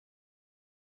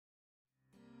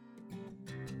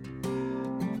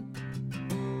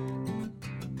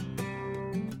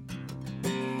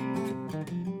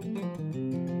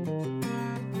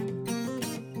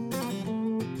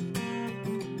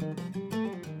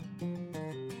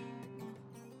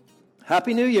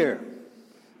Happy New Year.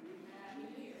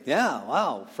 Yeah,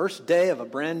 wow. First day of a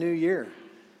brand new year.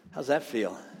 How's that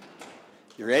feel?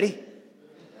 You ready?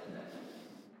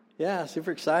 Yeah,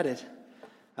 super excited.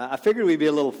 I figured we'd be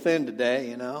a little thin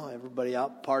today, everybody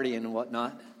out partying and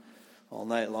whatnot all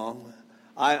night long.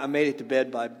 I made it to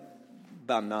bed by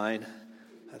about 9,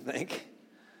 I think.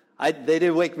 They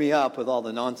did wake me up with all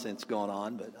the nonsense going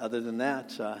on, but other than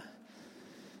that,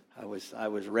 I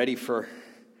was ready for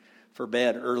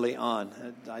bed early on.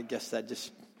 I guess that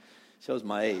just shows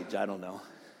my age. I don't know.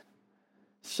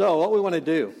 So what we want to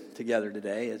do together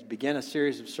today is begin a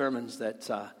series of sermons that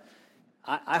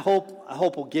I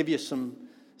hope will give you some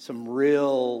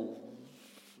real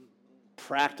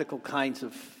practical kinds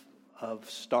of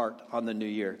start on the new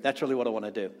year. That's really what I want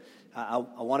to do. I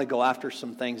want to go after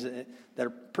some things that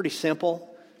are pretty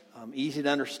simple, easy to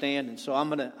understand, and so I'm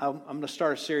gonna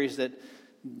start a series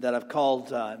that I've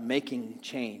called Making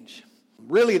Change.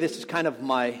 Really, this is kind of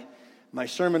my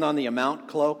sermon on the amount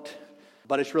cloaked,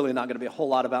 but it's really not going to be a whole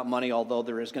lot about money, although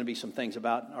there is going to be some things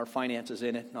about our finances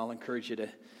in it, and I'll encourage you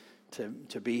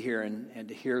to be here and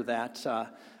to hear that.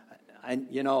 I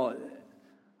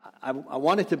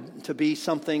want it to be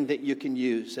something that you can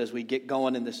use as we get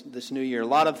going in this new year. A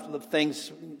lot of the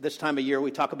things this time of year,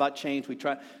 we talk about change. We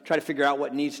try to figure out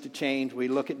what needs to change. We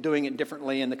look at doing it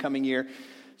differently in the coming year.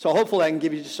 So hopefully I can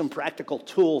give you just some practical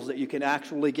tools that you can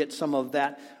actually get some of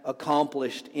that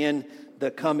accomplished in the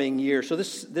coming year. So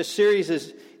this series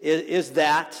is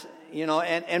that,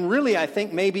 and really I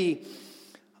think maybe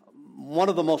one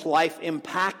of the most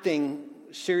life-impacting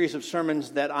series of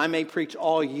sermons that I may preach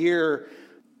all year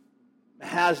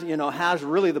has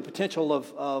really the potential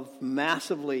of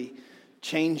massively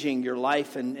changing your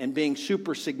life and being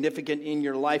super significant in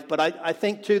your life. But I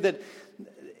think too that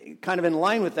kind of in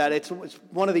line with that, it's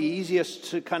one of the easiest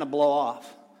to kind of blow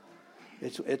off.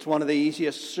 It's one of the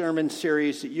easiest sermon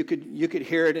series that you could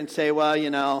hear it and say,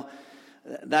 well,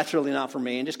 that's really not for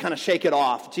me, and just kind of shake it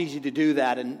off. It's easy to do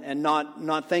that and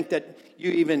not think that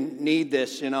you even need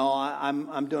this.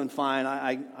 I'm doing fine.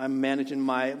 I'm managing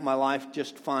my life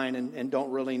just fine and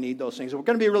don't really need those things. We're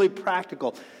going to be really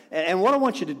practical. And what I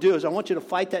want you to do is I want you to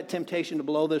fight that temptation to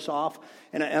blow this off,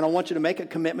 and I want you to make a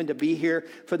commitment to be here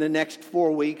for the next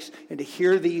 4 weeks and to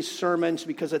hear these sermons,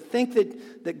 because I think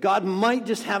that God might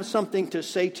just have something to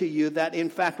say to you that in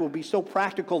fact will be so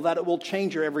practical that it will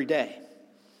change your every day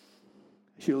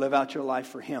as you live out your life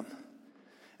for Him.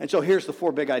 And so here's the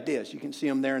 4 big ideas. You can see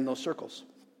them there in those circles.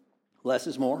 Less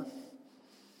is more.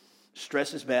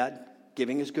 Stress is bad.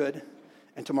 Giving is good.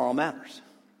 And tomorrow matters.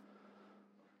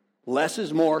 Less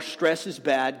is more. Stress is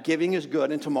bad. Giving is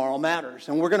good. And tomorrow matters.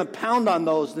 And we're going to pound on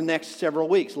those the next several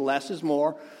weeks. Less is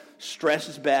more. Stress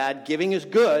is bad. Giving is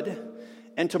good.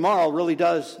 And tomorrow really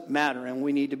does matter. And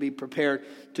we need to be prepared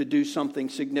to do something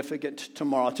significant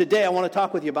tomorrow. Today I want to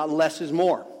talk with you about less is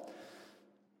more.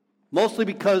 Mostly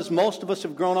because most of us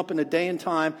have grown up in a day and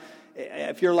time,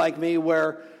 if you're like me,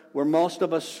 where most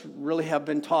of us really have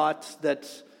been taught that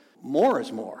more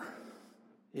is more.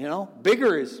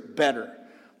 Bigger is better.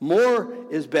 More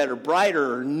is better,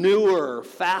 brighter, newer,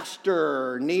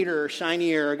 faster, neater,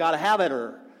 shinier, gotta have it,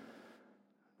 or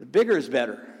the bigger is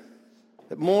better.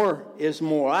 That more is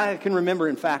more. I can remember,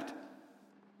 in fact,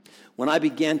 when I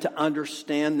began to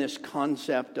understand this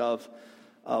concept of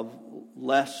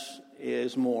less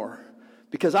is more.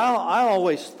 Because I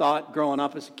always thought growing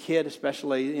up as a kid,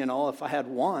 especially, if I had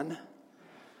 1,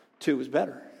 2 was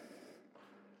better.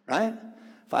 Right?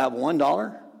 If I have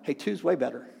 $1, hey, 2's way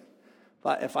better.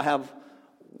 If I have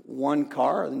 1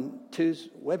 car, then 2's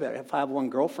way better. If I have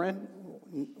 1 girlfriend,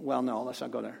 well, no, let's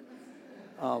not go there.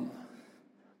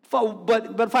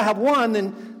 But if I have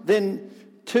 1, then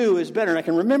 2 is better. And I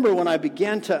can remember when I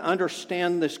began to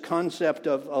understand this concept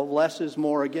of less is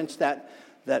more against that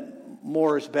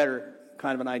more is better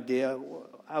kind of an idea.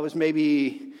 I was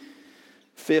maybe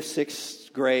 5th,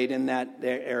 6th grade in that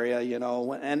area,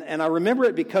 and I remember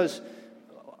it because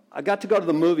I got to go to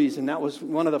the movies, and that was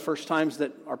one of the first times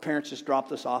that our parents just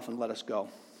dropped us off and let us go.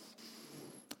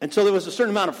 And so there was a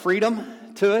certain amount of freedom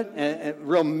to it, and a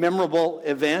real memorable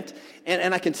event.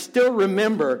 And I can still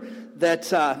remember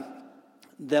that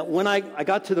when I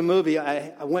got to the movie,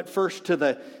 I went first to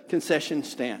the concession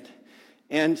stand,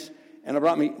 and I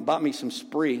bought me some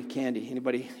Spree candy.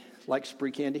 Anybody like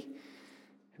Spree candy?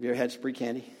 Have you ever had Spree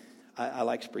candy? I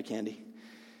like Spree candy.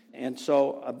 And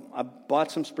so I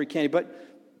bought some Spree candy.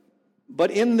 But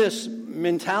in this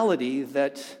mentality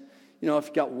that, if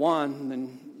you got 1,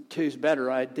 then 2's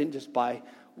better, I didn't just buy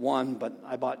 1, but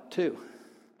I bought 2.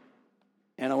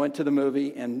 And I went to the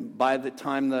movie, and by the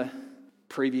time the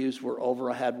previews were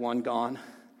over, I had 1 gone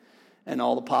and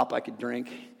all the pop I could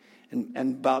drink. And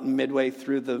about midway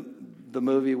through the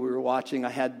movie we were watching, I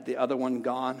had the other one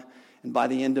gone. And by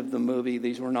the end of the movie,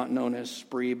 these were not known as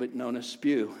spree, but known as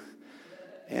spew.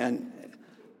 And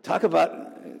talk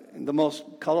about the most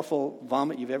colorful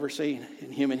vomit you've ever seen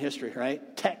in human history,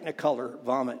 right? Technicolor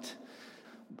vomit.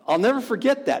 I'll never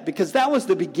forget that, because that was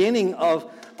the beginning of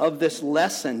this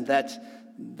lesson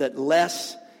that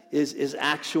less is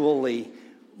actually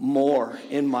more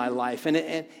in my life.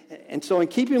 And so in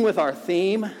keeping with our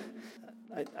theme,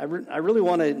 I really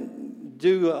want to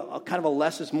do a kind of a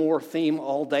less is more theme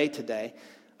all day today.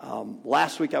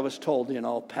 Last week I was told,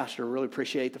 Pastor, I really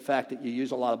appreciate the fact that you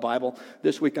use a lot of Bible.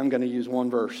 This week I'm going to use one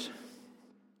verse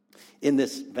in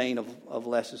this vein of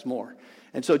less is more.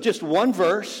 And so just one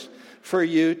verse for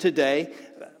you today.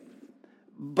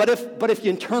 But if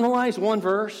you internalize one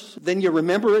verse, then you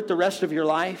remember it the rest of your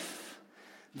life,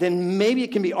 then maybe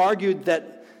it can be argued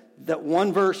that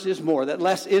one verse is more, that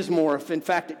less is more, if in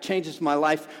fact it changes my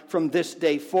life from this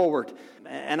day forward.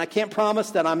 And I can't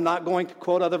promise that I'm not going to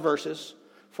quote other verses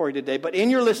for you today, but in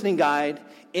your listening guide,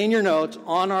 in your notes,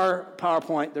 on our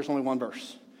PowerPoint, there's only one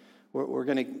verse. We're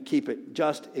going to keep it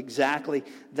just exactly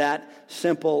that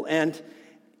simple. And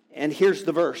here's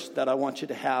the verse that I want you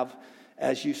to have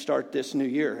as you start this new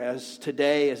year. As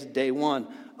today is day one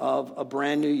of a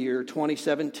brand new year,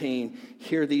 2017.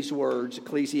 Hear these words.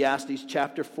 Ecclesiastes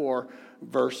chapter 4,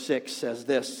 verse 6 says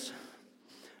this: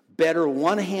 better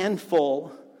one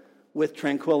handful with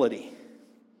tranquility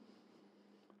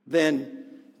than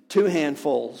two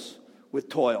handfuls with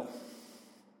toil.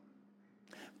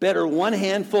 Better one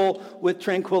handful with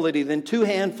tranquility than two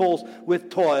handfuls with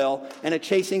toil and a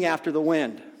chasing after the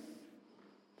wind.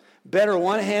 Better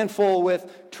one handful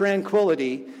with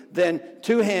tranquility than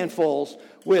two handfuls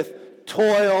with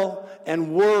toil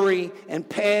and worry and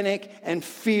panic and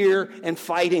fear and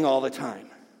fighting all the time.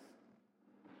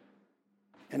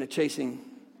 And a chasing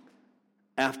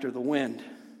after the wind.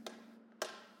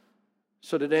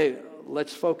 So today,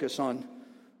 let's focus on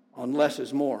less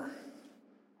is more.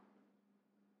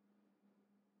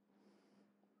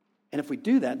 And if we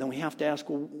do that, then we have to ask,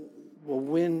 well,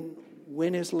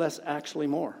 when is less actually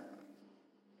more?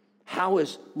 How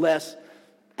is less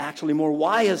actually more?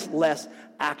 Why is less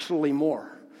actually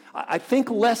more? I think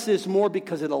less is more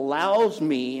because it allows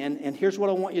me, and here's what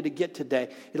I want you to get today.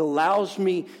 It allows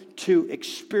me to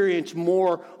experience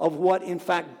more of what in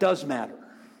fact does matter.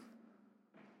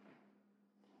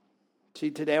 See,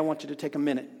 today I want you to take a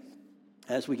minute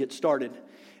as we get started,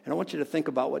 and I want you to think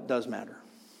about what does matter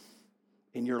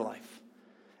in your life.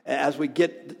 As we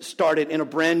get started in a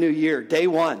brand new year, day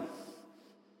one,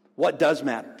 what does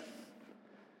matter?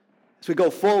 As we go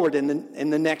forward in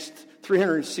the next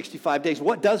 365 days,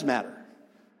 what does matter?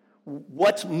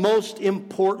 What's most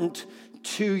important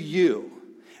to you?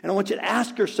 And I want you to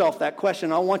ask yourself that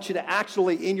question. I want you to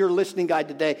actually, in your listening guide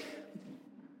today,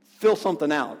 fill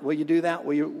something out. Will you do that?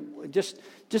 Will you just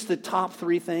the top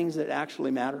three things that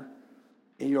actually matter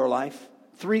in your life?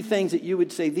 Three things that you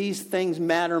would say, these things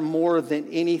matter more than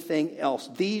anything else.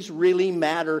 These really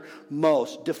matter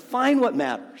most. Define what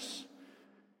matters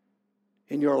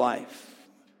in your life.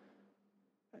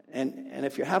 And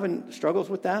if you're having struggles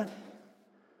with that,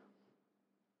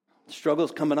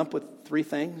 struggles coming up with three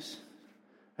things,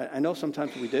 I know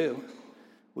sometimes we do.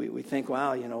 We think,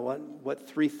 wow, you know what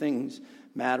three things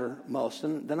matter most?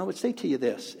 And then I would say to you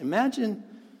this: imagine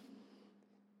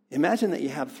that you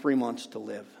have 3 months to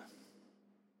live.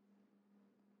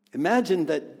 Imagine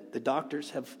that the doctors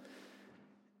have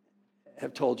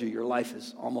told you your life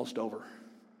is almost over.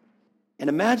 And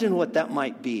imagine what that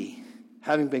might be,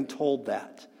 having been told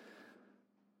that.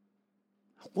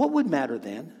 What would matter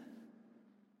then?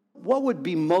 What would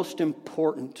be most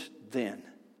important then?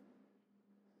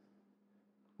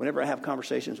 Whenever I have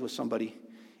conversations with somebody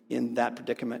in that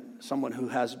predicament, someone who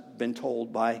has been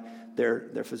told by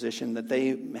their physician that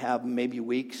they have maybe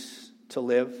weeks to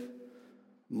live,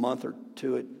 a month or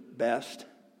two at best,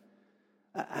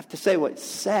 I have to say what's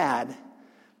sad,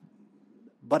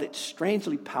 but it's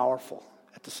strangely powerful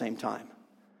at the same time.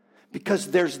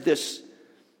 Because there's this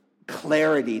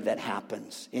clarity that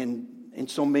happens in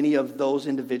so many of those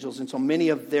individuals, in so many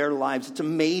of their lives. It's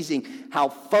amazing how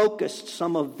focused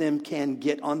some of them can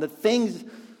get on the things,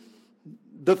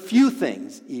 the few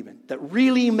things even, that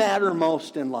really matter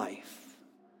most in life.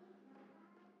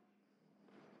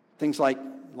 Things like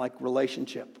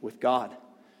relationship with God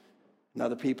and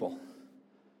other people.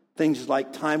 Things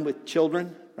like time with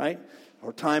children, right?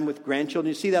 Or time with grandchildren.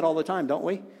 You see that all the time, don't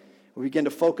we? We begin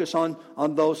to focus on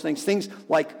those things. Things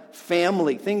like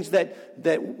family. Things that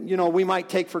we might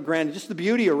take for granted. Just the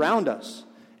beauty around us.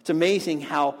 It's amazing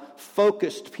how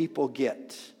focused people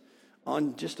get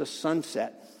on just a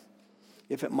sunset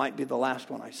if it might be the last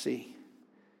one I see.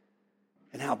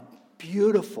 And how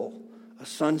beautiful a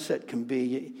sunset can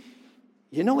be.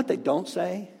 You know what they don't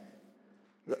say?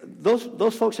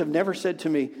 Those folks have never said to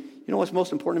me, you know what's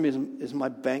most important to me is my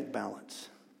bank balance.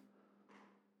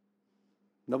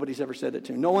 Nobody's ever said that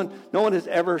to me. No one has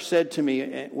ever said to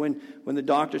me when the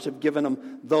doctors have given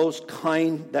them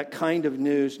that kind of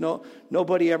news.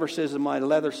 Nobody ever says my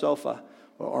leather sofa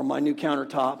or my new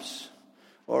countertops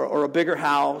or a bigger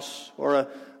house or an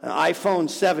iPhone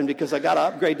 7 because I got to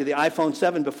upgrade to the iPhone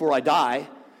 7 before I die.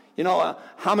 You know,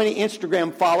 how many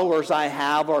Instagram followers I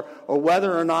have or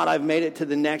whether or not I've made it to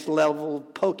the next level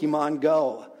of Pokemon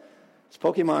Go. Is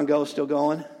Pokemon Go still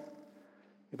going?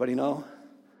 Anybody know?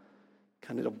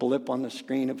 Kind of a blip on the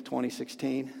screen of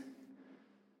 2016.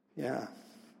 Yeah.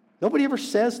 Nobody ever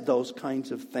says those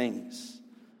kinds of things.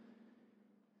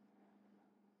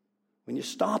 When you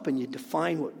stop and you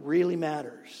define what really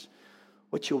matters,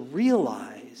 what you'll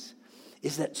realize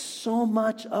is that so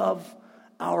much of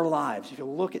our lives, if you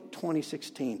look at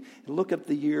 2016, and look up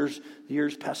the years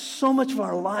past, so much of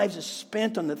our lives is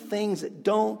spent on the things that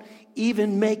don't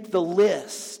even make the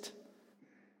list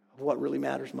of what really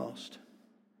matters most.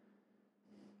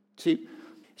 See,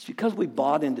 it's because we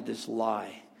bought into this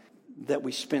lie that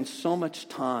we spend so much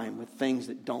time with things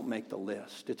that don't make the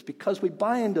list. It's because we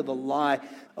buy into the lie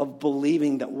of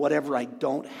believing that whatever I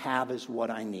don't have is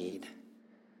what I need.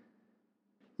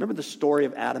 Remember the story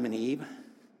of Adam and Eve?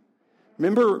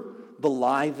 Remember the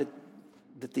lie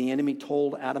that the enemy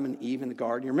told Adam and Eve in the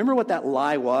garden? You remember what that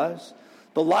lie was?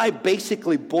 The lie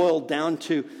basically boiled down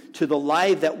to the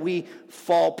lie that we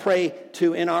fall prey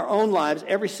to in our own lives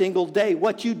every single day.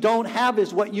 What you don't have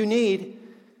is what you need.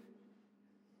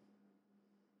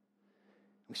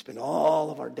 We spend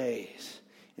all of our days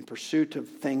in pursuit of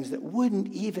things that wouldn't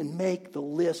even make the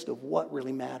list of what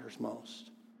really matters most.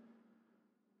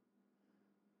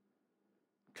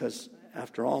 Because,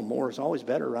 after all, more is always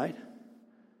better, right?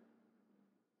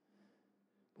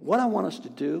 What I want us to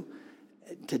do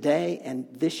today and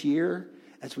this year,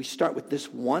 as we start with this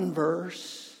one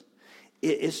verse,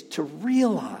 is to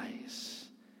realize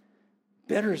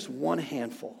better is one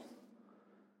handful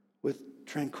with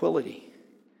tranquility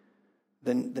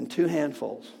than two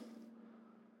handfuls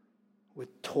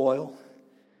with toil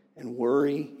and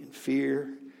worry and fear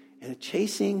and a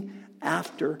chasing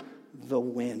after the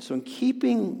wind. So in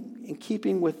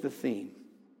keeping with the theme,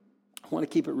 I want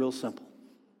to keep it real simple.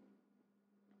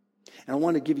 And I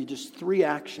want to give you just three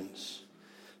actions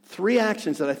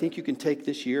that I think you can take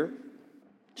this year,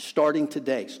 starting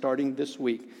today, starting this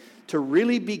week, to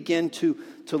really begin to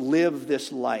live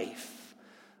this life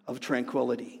of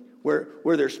tranquility, where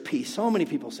there's peace. So many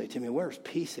people say to me, where's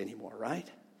peace anymore, right?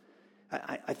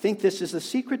 I think this is the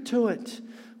secret to it,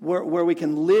 where we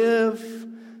can live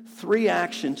three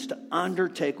actions to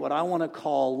undertake what I want to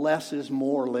call less is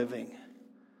more living.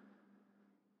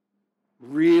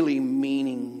 Really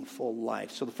meaningful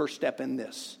life. So the first step in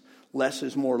this, less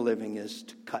is more living, is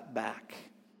to cut back.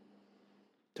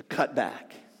 To cut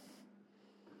back.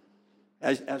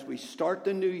 As we start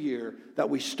the new year, that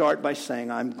we start by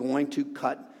saying, I'm going to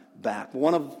cut back.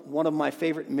 One of my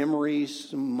favorite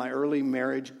memories, my early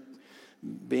marriage,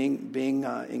 being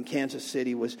in Kansas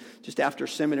City, was just after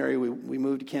seminary. We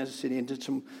moved to Kansas City and did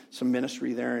some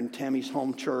ministry there in Tammy's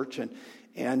home church, and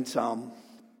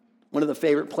one of the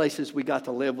favorite places we got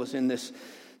to live was in this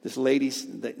lady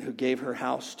who gave her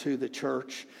house to the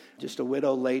church, just a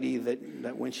widow lady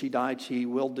that when she died, she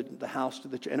willed the house to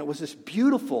the church. And it was this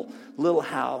beautiful little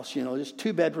house, just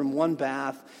 2-bedroom, 1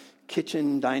 bath,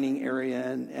 kitchen, dining area,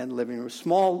 and living room.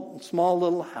 Small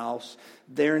little house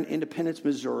there in Independence,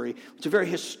 Missouri. It's a very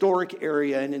historic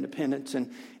area in Independence,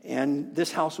 and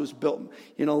this house was built,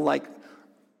 like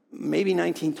maybe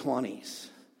 1920s.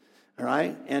 All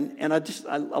right, and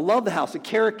I love the house, the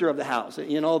character of the house.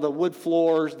 The wood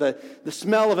floors, the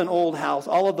smell of an old house,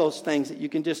 all of those things that you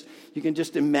can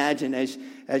just imagine as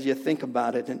you think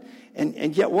about it.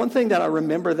 And yet one thing that I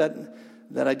remember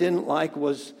that I didn't like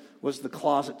was the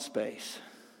closet space.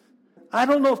 I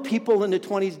don't know if people in the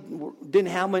 20s didn't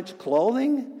have much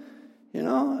clothing.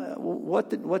 What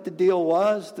the deal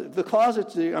was. The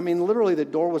closets. Literally the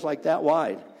door was like that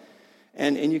wide.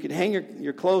 And you could hang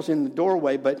your clothes in the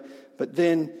doorway, but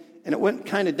then, and it went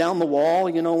kind of down the wall,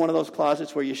 one of those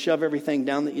closets where you shove everything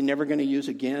down that you're never going to use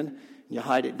again, and you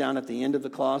hide it down at the end of the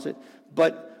closet.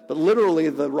 But literally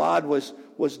the rod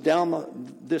was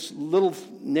down this little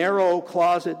narrow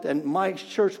closet, and my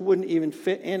shirts wouldn't even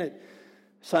fit in it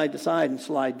side to side and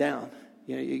slide down.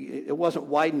 It wasn't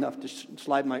wide enough to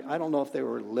slide I don't know if they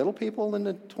were little people in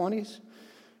the 20s,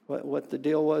 what the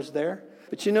deal was there.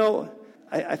 But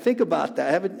I think about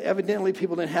that. Evidently,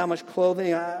 people didn't have much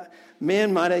clothing.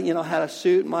 Men might have, had a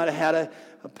suit, might have had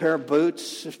a pair of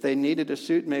boots if they needed a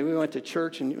suit. Maybe we went to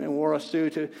church and wore a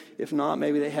suit. If not,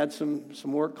 maybe they had some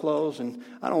work clothes. And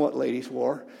I don't know what ladies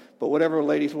wore, but whatever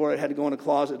ladies wore, it had to go in a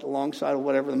closet alongside of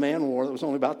whatever the man wore that was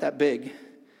only about that big.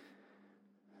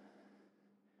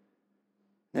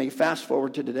 Now you fast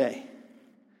forward to today.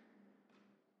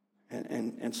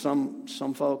 And some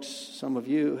folks, some of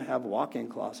you have walk-in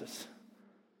closets.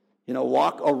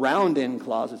 Walk around in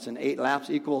closets, and 8 laps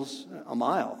equals a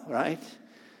mile, right?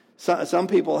 Some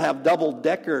people have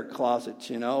double-decker closets,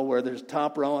 where there's a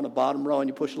top row and a bottom row, and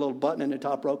you push a little button, and the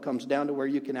top row comes down to where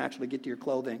you can actually get to your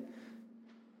clothing.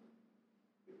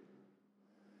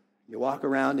 You walk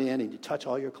around in, and you touch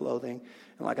all your clothing.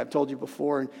 And like I've told you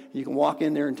before, you can walk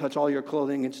in there and touch all your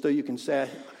clothing, and still you can say,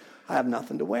 I have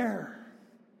nothing to wear.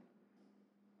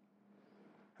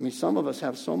 Some of us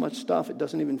have so much stuff, it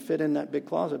doesn't even fit in that big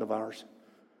closet of ours.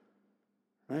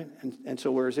 Right? And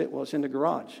so where is it? Well, it's in the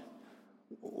garage.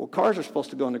 Well, cars are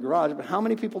supposed to go in the garage, but how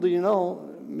many people do you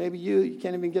know, maybe you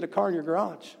can't even get a car in your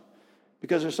garage?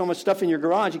 Because there's so much stuff in your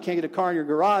garage, you can't get a car in your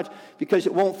garage because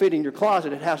it won't fit in your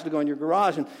closet. It has to go in your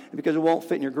garage. And because it won't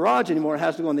fit in your garage anymore, it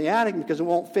has to go in the attic. And because it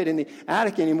won't fit in the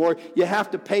attic anymore, you have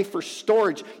to pay for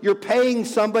storage. You're paying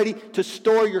somebody to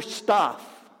store your stuff.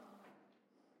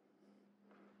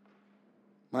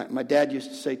 My dad used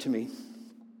to say to me,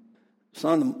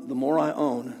 son, the more I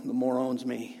own, the more owns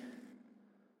me.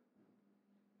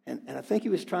 And I think he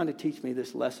was trying to teach me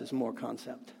this less is more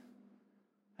concept.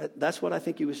 That's what I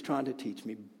think he was trying to teach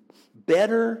me.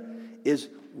 Better is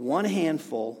one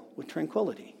handful with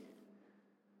tranquility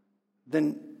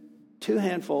than 2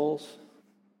 handfuls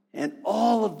and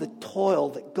all of the toil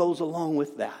that goes along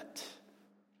with that.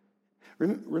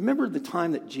 Remember the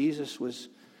time that Jesus was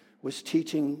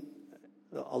teaching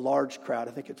a large crowd?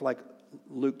 I think it's like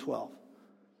Luke 12.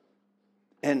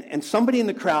 And somebody in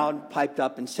the crowd piped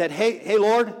up and said, Hey,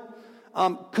 Lord,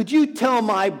 could you tell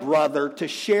my brother to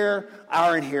share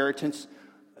our inheritance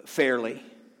fairly?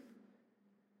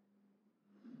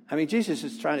 Jesus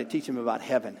is trying to teach him about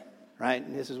heaven, right?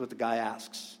 And this is what the guy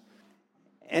asks.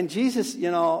 And Jesus,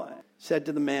 said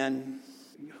to the man,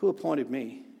 who appointed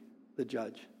me the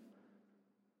judge?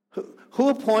 Who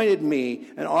appointed me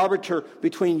an arbiter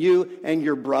between you and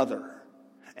your brother?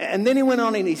 And then he went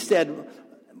on and he said,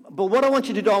 but what I want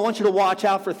you to do, I want you to watch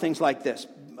out for things like this.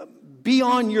 Be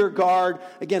on your guard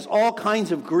against all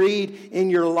kinds of greed in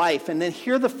your life. And then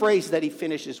hear the phrase that he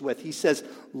finishes with. He says,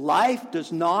 life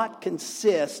does not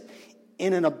consist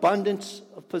in an abundance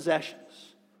of possessions.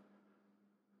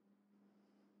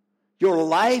 Your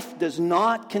life does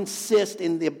not consist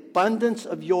in the abundance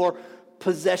of your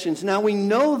possessions. Now we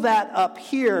know that up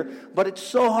here, but it's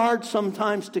so hard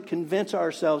sometimes to convince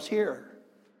ourselves here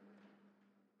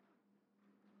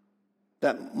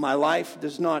that my life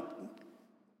does not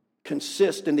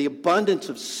consist in the abundance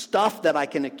of stuff that I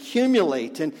can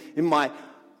accumulate in my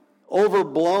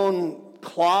overblown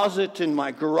closet, in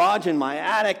my garage, in my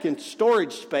attic, in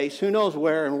storage space. Who knows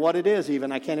where and what it is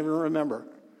even. I can't even remember.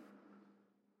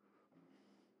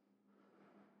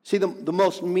 See, the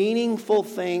most meaningful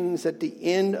things at the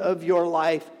end of your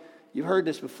life, you've heard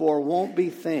this before, won't be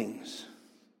things.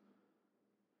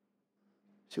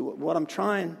 See, what I'm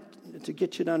trying to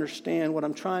get you to understand, what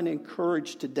I'm trying to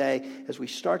encourage today as we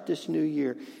start this new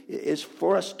year, is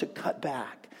for us to cut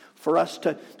back, for us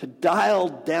to dial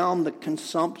down the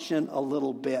consumption a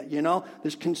little bit.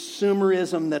 This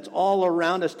consumerism that's all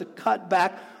around us, to cut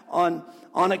back on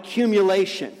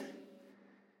accumulation.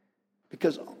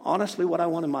 Because honestly, what I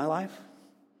want in my life,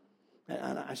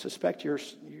 and I suspect you're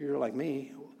like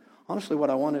me, honestly what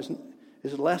I want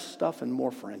is less stuff and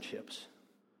more friendships.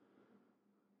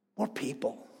 More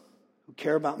people who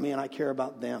care about me and I care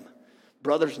about them.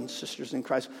 Brothers and sisters in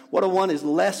Christ. What I want is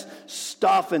less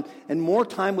stuff and more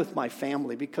time with my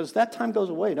family, because that time goes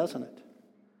away, doesn't it?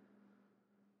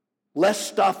 Less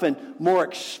stuff and more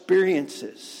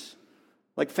experiences,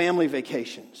 like family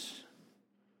vacations.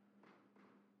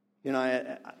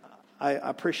 I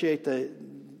appreciate the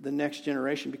next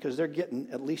generation because they're getting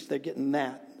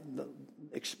that. The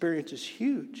experience is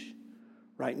huge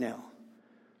right now.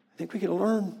 I think we can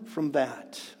learn from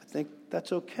that. I think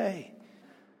that's okay.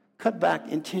 Cut back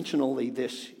intentionally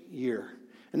this year.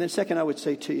 And then second, I would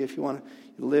say to you, if you want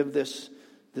to live this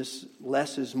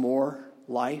less is more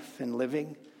life and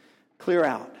living, clear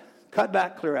out. Cut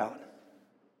back, clear out.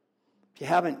 If you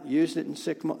haven't used it in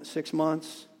 6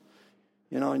 months,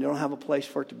 and you don't have a place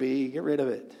for it to be, get rid of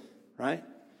it, right?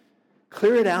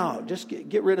 Clear it out. Just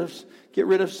get rid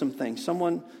of some things.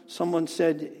 Someone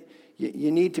said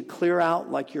you need to clear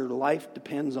out like your life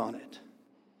depends on it.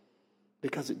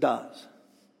 Because it does.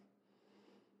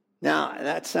 Now,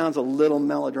 that sounds a little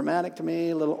melodramatic to me,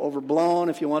 a little overblown.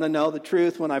 If you want to know the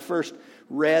truth, when I first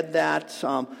read that,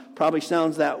 probably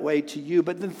sounds that way to you.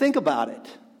 But then think about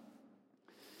it.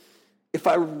 If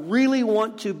I really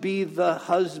want to be the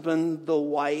husband, the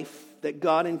wife that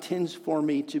God intends for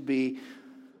me to be,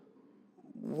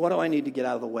 what do I need to get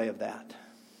out of the way of that?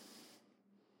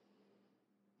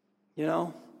 You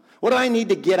know? What do I need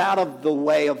to get out of the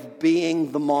way of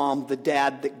being the mom, the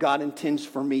dad that God intends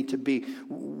for me to be?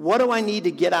 What do I need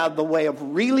to get out of the way of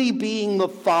really being the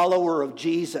follower of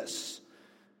Jesus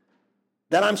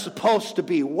that I'm supposed to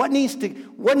be? What needs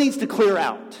to clear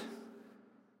out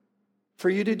for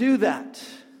you to do that?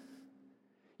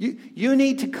 You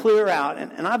need to clear out,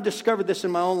 and I've discovered this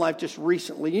in my own life just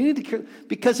recently. You need to,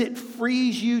 because it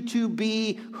frees you to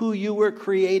be who you were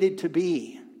created to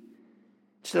be.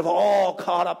 Instead of all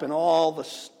caught up in all the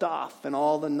stuff and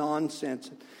all the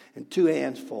nonsense and 2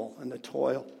 hands full and the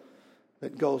toil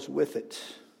that goes with it.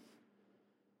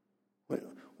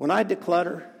 When I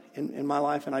declutter in my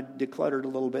life, and I decluttered a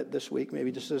little bit this week,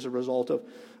 maybe just as a result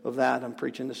of that, I'm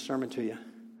preaching this sermon to you.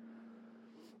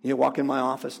 You walk in my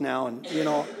office now, and,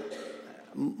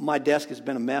 my desk has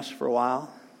been a mess for a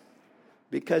while.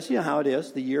 Because you know how it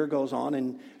is. The year goes on,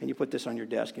 and you put this on your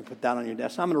desk, and put that on your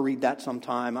desk. I'm going to read that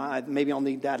sometime. Maybe I'll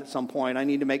need that at some point. I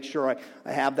need to make sure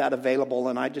I have that available.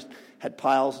 And I just had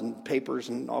piles and papers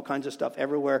and all kinds of stuff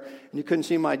everywhere. And you couldn't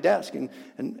see my desk.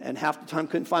 And half the time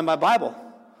couldn't find my Bible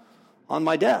on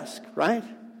my desk, right?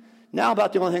 Now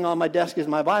about the only thing on my desk is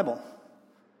my Bible.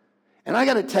 And I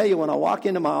got to tell you, when I walk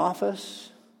into my office,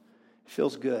 it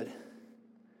feels good.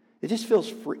 It just feels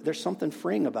free. There's something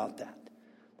freeing about that.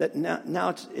 That now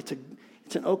it's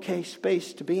an okay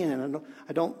space to be in, and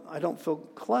I don't feel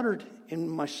cluttered in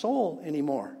my soul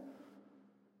anymore.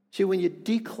 See, when you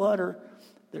declutter,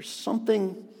 there's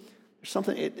something.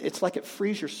 It's like it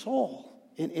frees your soul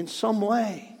in some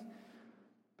way.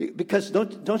 Because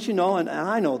don't you know? And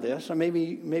I know this. Or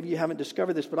maybe you haven't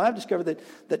discovered this, but I've discovered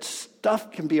that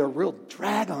stuff can be a real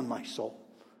drag on my soul.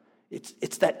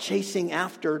 It's that chasing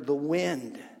after the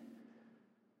wind.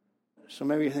 So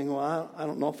maybe you're thinking, well, I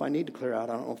don't know if I need to clear out.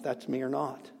 I don't know if that's me or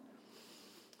not.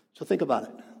 So think about it.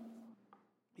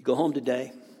 You go home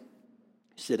today,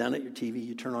 you sit down at your TV,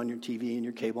 you turn on your TV and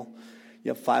your cable. You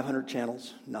have 500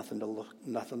 channels, nothing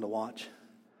to watch.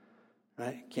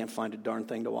 Right? Can't find a darn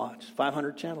thing to watch.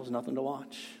 500 channels, nothing to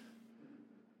watch.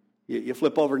 You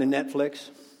flip over to Netflix,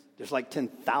 there's like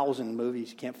 10,000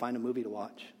 movies. You can't find a movie to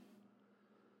watch.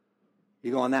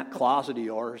 You go in that closet of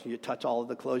yours, and you touch all of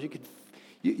the clothes.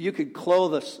 You could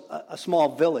clothe a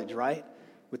small village, right,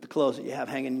 with the clothes that you have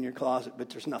hanging in your closet, but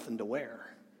there's nothing to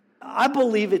wear. I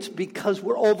believe it's because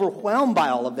we're overwhelmed by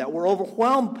all of that. We're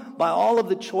overwhelmed by all of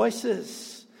the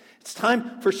choices. It's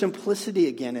time for simplicity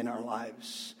again in our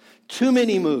lives. Too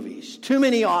many movies, too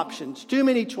many options, too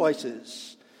many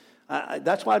choices.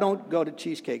 That's why I don't go to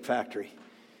Cheesecake Factory.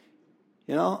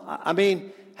 I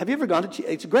mean, have you ever gone to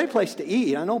it's a great place to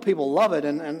eat. I know people love it,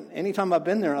 and anytime I've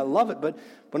been there, I love it. But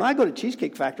when I go to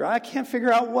Cheesecake Factory, I can't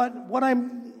figure out what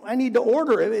I need to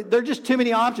order. There are just too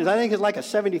many options. I think it's like a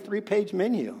 73-page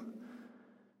menu.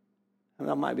 And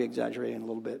I might be exaggerating a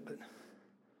little bit, but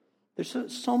there's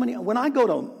so many. When I go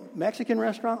to a Mexican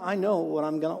restaurant, I know what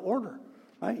I'm going to order.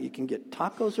 Right? You can get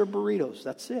tacos or burritos.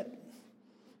 That's it.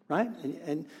 Right?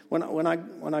 And when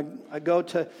I go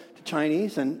to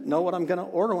Chinese and know what I'm going to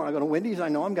order, when I go to Wendy's, I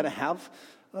know I'm going to have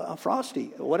a Frosty,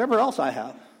 whatever else I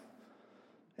have.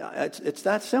 It's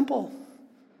that simple.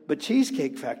 But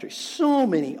Cheesecake Factory, so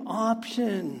many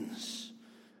options.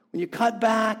 When you cut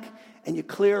back and you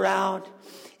clear out,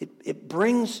 it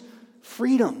brings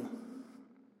freedom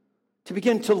to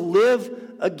begin to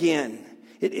live again.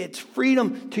 It's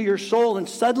freedom to your soul, and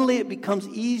suddenly it becomes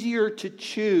easier to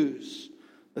choose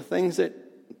the things that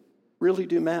really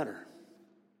do matter.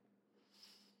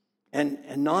 And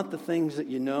not the things that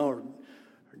are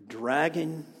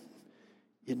dragging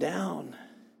you down,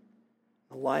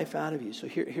 the life out of you. So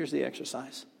here's the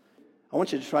exercise. I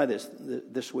want you to try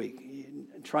this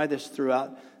week. Try this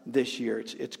throughout this year.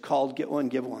 It's called Get One,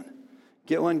 Give One.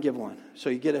 Get one, give one. So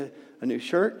you get a new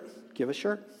shirt, give a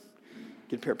shirt.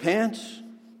 Get a pair of pants,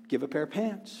 give a pair of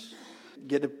pants.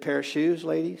 Get a pair of shoes,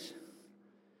 ladies.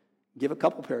 Give a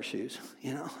couple pair of shoes,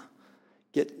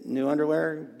 Get new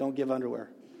underwear, don't give underwear,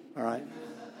 all right?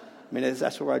 I mean,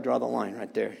 that's where I draw the line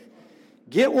right there.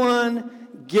 Get one,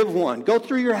 give one. Go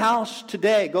through your house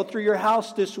today. Go through your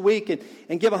house this week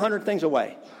and give 100 things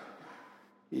away.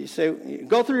 You say,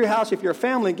 go through your house if you're a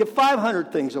family and give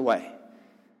 500 things away.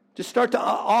 Just start to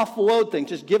offload things.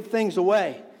 Just give things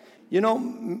away.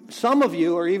 Some of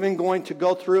you are even going to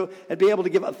go through and be able to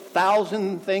give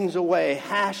 1,000 things away.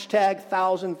 Hashtag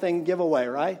 1,000 thing giveaway,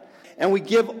 right? And we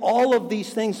give all of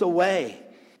these things away.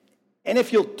 And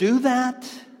if you'll do that,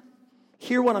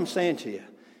 hear what I'm saying to you.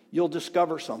 You'll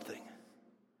discover something.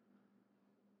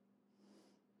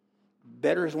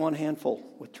 Better is one handful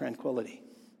with tranquility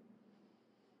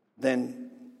than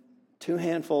 2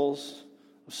 handfuls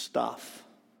of stuff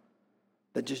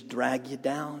that just drag you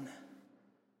down.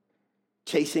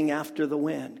 Chasing after the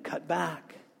wind. Cut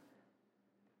back.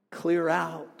 Clear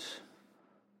out.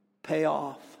 Pay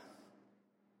off.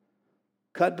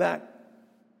 Cut back.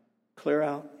 Clear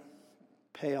out.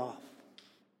 Pay off.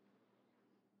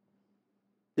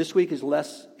 This week is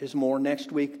less is more.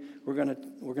 Next week we're going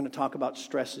to talk about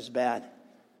stress is bad.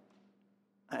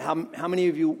 How many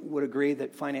of you would agree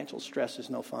that financial stress is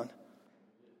no fun?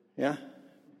 Yeah?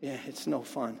 Yeah, it's no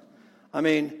fun. I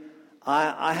mean,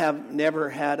 I have never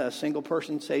had a single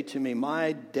person say to me,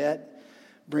 my debt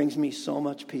brings me so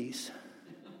much peace.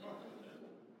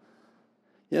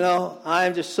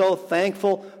 I'm just so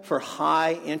thankful for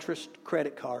high interest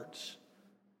credit cards.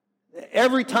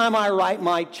 Every time I write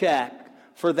my check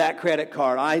for that credit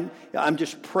card, I'm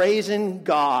just praising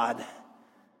God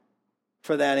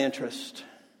for that interest.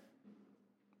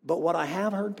 But what I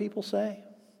have heard people say,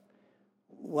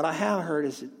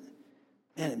 is,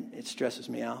 man, it stresses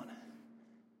me out.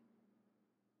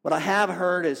 What I have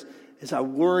heard is I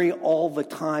worry all the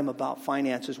time about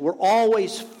finances. We're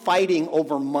always fighting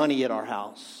over money at our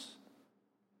house.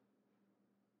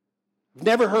 I've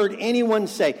never heard anyone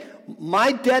say,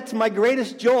 my debt's my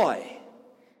greatest joy.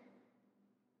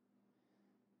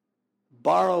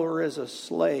 Borrower is a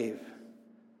slave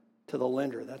to the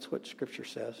lender. That's what Scripture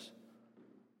says.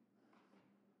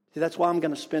 See, that's why I'm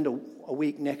going to spend a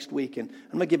week next week, and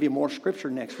I'm going to give you more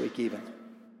Scripture next week even.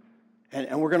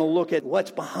 And we're going to look at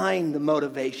what's behind the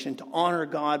motivation to honor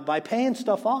God by paying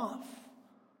stuff off.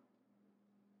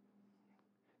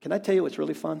 Can I tell you what's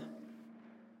really fun?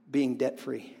 Being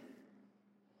debt-free.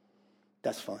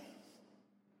 That's fun.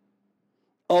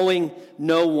 Owing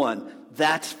no one.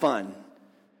 That's fun.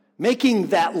 Making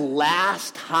that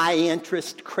last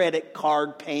high-interest credit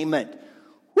card payment.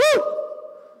 Woo!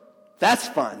 That's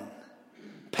fun.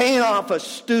 Paying off a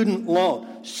student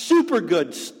loan. Super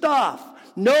good stuff.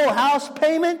 No house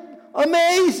payment?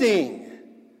 Amazing.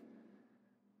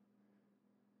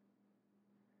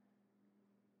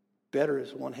 Better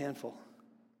is one handful.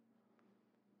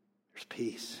 There's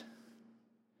peace.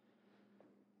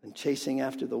 Than chasing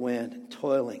after the wind and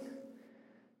toiling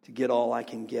to get all I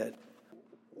can get.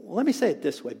 Well, let me say it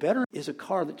this way. Better is a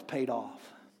car that's paid off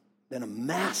than a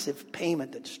massive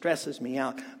payment that stresses me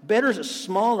out. Better is a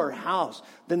smaller house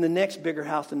than the next bigger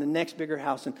house and the next bigger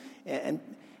house and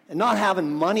not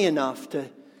having money enough to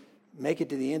make it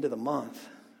to the end of the month.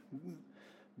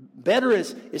 Better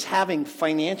is having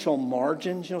financial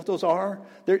margins. You know what those are?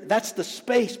 That's the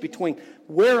space between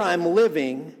where I'm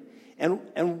living and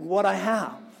what I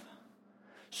have.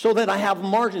 So that I have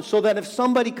margins. So that if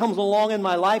somebody comes along in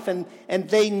my life and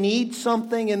they need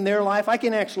something in their life, I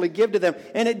can actually give to them.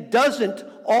 And it doesn't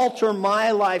alter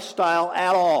my lifestyle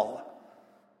at all.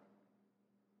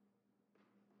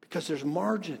 Because there's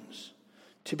margins.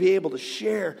 To be able to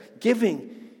share,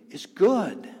 giving is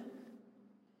good.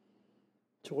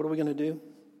 So what are we going to do?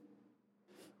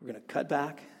 We're going to cut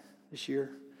back this year.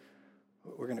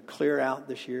 We're going to clear out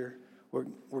this year. We're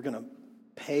going to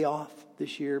pay off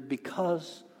this year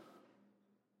because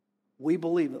we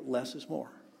believe that less is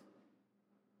more.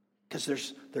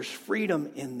 Because there's freedom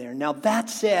in there. Now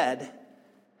that said,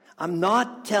 I'm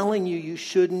not telling you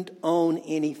shouldn't own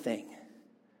anything.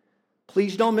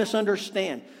 Please don't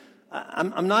misunderstand.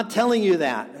 I'm not telling you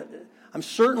that. I'm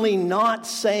certainly not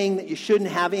saying that you shouldn't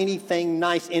have anything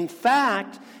nice. In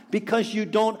fact, because you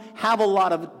don't have a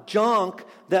lot of junk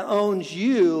that owns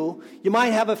you, you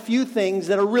might have a few things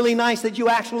that are really nice that you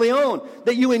actually own,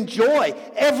 that you enjoy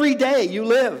every day you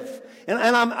live. And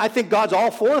I think God's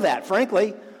all for that,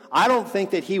 frankly. I don't think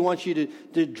that He wants you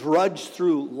to drudge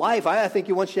through life. I think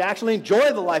He wants you to actually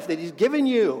enjoy the life that He's given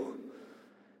you.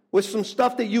 With some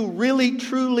stuff that you really,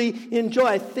 truly enjoy.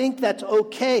 I think that's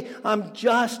okay. I'm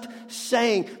just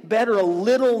saying better a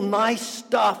little nice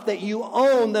stuff that you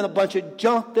own than a bunch of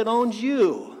junk that owns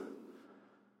you.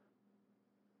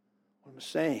 What I'm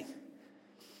saying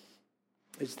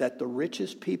is that the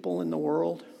richest people in the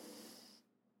world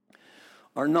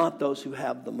are not those who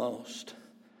have the most,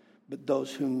 but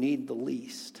those who need the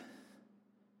least.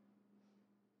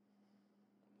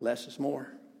 Less is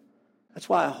more. That's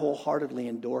why I wholeheartedly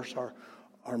endorse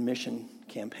our mission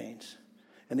campaigns.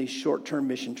 and these short-term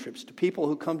mission trips. To people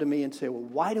who come to me and say, well,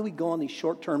 why do we go on these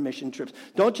short-term mission trips?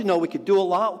 Don't you know we could do a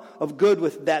lot of good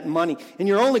with that money? And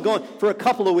you're only going for a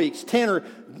couple of weeks,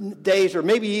 10 days, or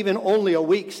maybe even only a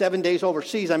week, 7 days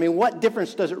overseas. I mean, what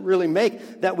difference does it really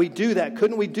make that we do that?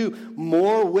 Couldn't we do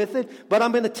more with it? But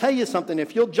I'm going to tell you something.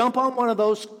 If you'll jump on one of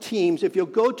those teams, if you'll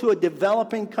go to a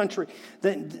developing country,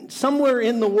 then somewhere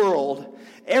in the world,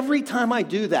 every time I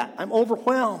do that, I'm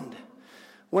overwhelmed.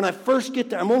 When I first get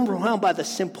there, I'm overwhelmed by the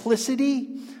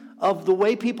simplicity of the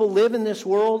way people live in this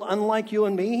world, unlike you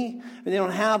and me. And they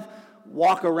don't have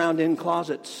walk around in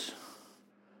closets.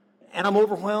 And I'm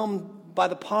overwhelmed by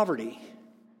the poverty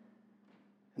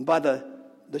and by the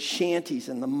shanties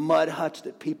and the mud huts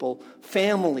that people,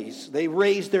 families, they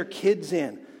raise their kids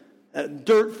in.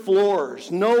 Dirt floors,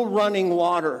 no running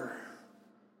water.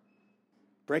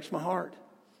 Breaks my heart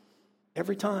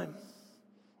every time,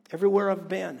 everywhere I've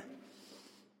been.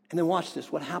 And then watch this.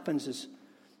 What happens is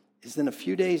then a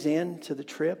few days into the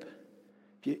trip,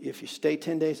 if you stay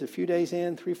 10 days, a few days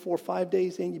in, 3, 4, 5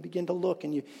 days in, you begin to look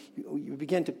and you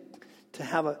begin to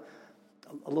have a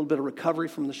little bit of recovery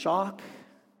from the shock.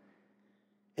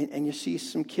 And you see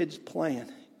some kids playing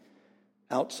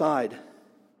outside,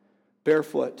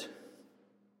 barefoot,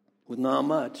 with not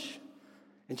much,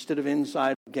 instead of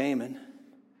inside gaming.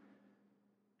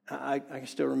 I can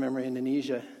still remember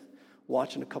Indonesia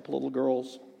watching a couple little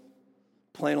girls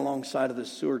playing alongside of the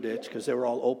sewer ditch, because they were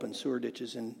all open sewer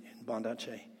ditches in Banda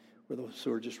Aceh, where the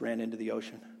sewer just ran into the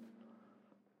ocean.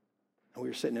 And we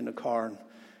were sitting in the car, and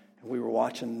we were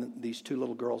watching these two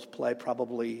little girls play,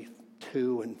 probably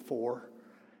 2 and 4,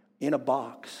 in a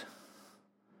box,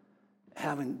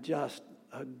 having just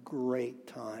a great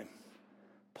time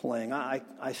playing. I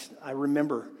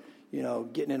remember,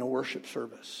 getting in a worship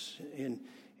service in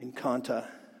Canta,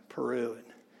 Peru,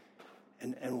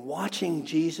 and watching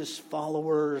Jesus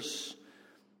followers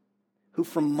who,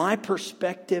 from my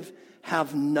perspective,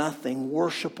 have nothing,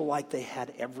 worship like they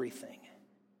had everything.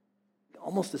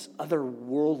 Almost this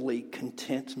otherworldly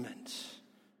contentment.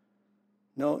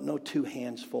 No 2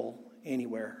 hands full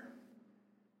anywhere.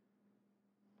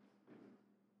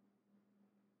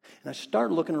 And I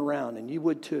start looking around, and you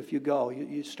would too if you go.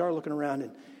 You start looking around,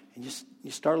 and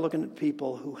you start looking at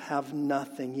people who have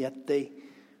nothing, yet they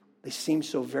seem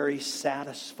so very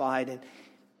satisfied,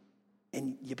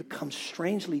 and you become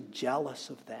strangely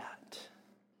jealous of that.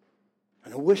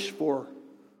 And I wish for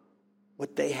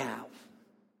what they have,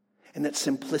 and that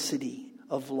simplicity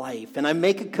of life. And I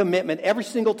make a commitment every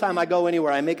single time I go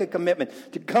anywhere. I make a commitment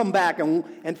to come back,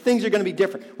 and things are going to be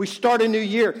different. We start a new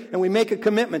year, and we make a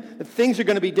commitment that things are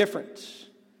going to be different.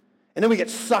 And then we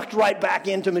get sucked right back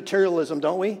into materialism,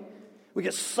 don't we? We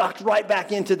get sucked right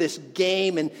back into this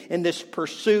game and this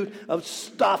pursuit of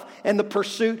stuff. And the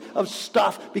pursuit of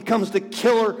stuff becomes the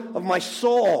killer of my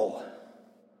soul.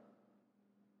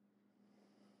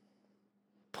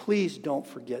 Please don't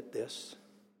forget this.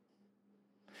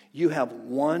 You have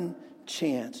one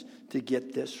chance to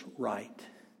get this right.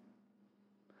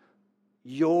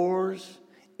 Yours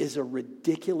is a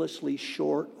ridiculously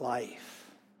short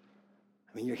life.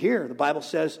 I mean, you're here. The Bible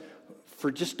says,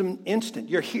 for just an instant.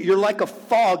 You're like a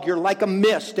fog. You're like a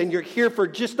mist. And you're here for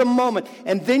just a moment.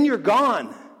 And then you're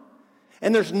gone.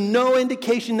 And there's no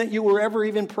indication that you were ever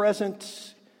even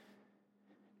present.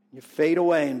 You fade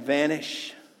away and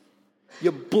vanish.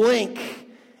 You blink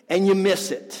and you miss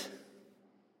it.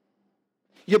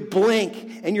 You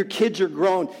blink and your kids are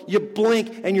grown. You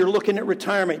blink and you're looking at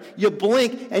retirement. You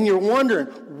blink and you're wondering,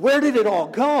 where did it all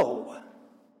go?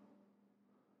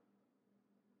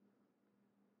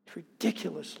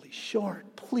 Ridiculously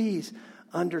short. Please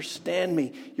understand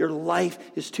me. Your life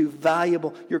is too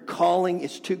valuable. Your calling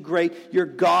is too great. Your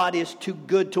God is too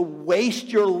good to waste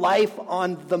your life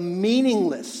on the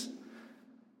meaningless.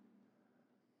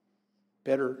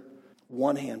 Better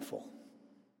one handful.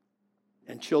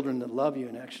 And children that love you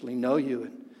and actually know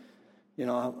you. And,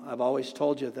 I've always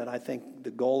told you that I think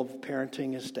the goal of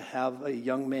parenting is to have a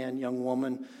young man, young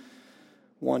woman,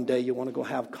 one day you want to go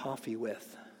have coffee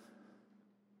with.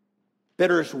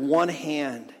 Better is one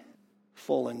hand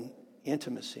full in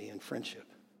intimacy and friendship.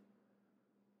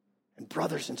 And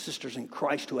brothers and sisters in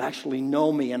Christ who actually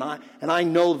know me and I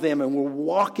know them, and we're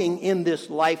walking in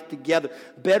this life together.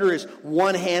 Better is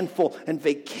one handful and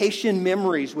vacation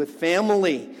memories with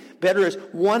family. Better is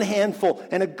one handful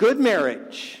and a good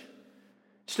marriage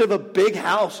instead of a big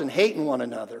house and hating one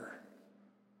another.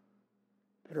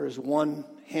 Better is one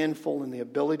handful and the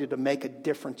ability to make a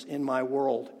difference in my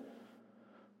world.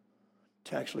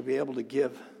 To actually be able to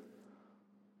give.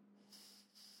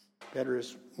 Better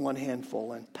is one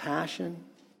handful and passion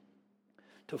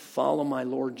to follow my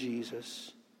Lord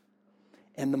Jesus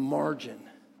and the margin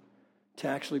to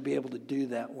actually be able to do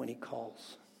that when he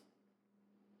calls.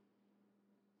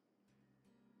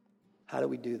 How do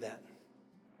we do that?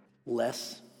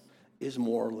 Less is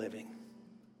more living.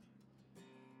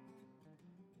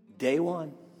 Day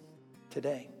one,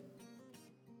 today,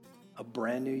 a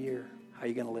brand new year. How are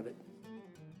you going to live it?